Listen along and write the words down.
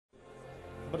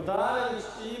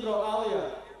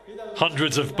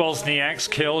Hundreds of Bosniaks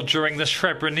killed during the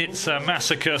Srebrenica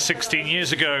Massacre 16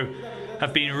 years ago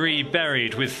have been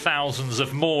reburied, with thousands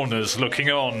of mourners looking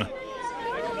on.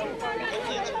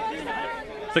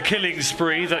 The killing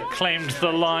spree that claimed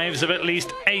the lives of at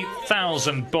least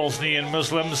 8,000 Bosnian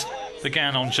Muslims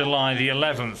began on July the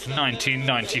 11th,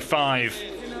 1995.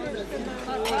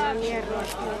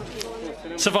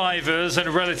 Survivors and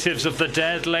relatives of the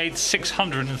dead laid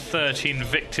 613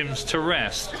 victims to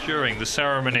rest during the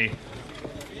ceremony.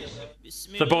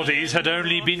 The bodies had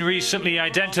only been recently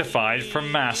identified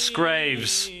from mass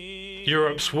graves.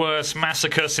 Europe's worst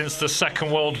massacre since the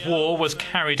Second World War was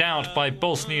carried out by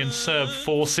Bosnian Serb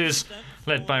forces,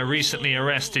 led by recently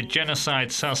arrested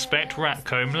genocide suspect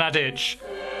Ratko Mladic.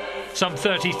 Some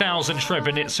 30,000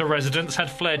 Srebrenica residents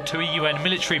had fled to a UN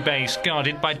military base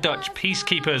guarded by Dutch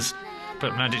peacekeepers,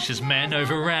 but Mladic's men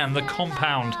overran the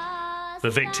compound.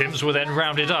 The victims were then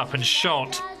rounded up and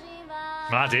shot.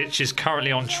 Mladic is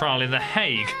currently on trial in The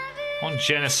Hague on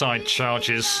genocide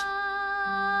charges.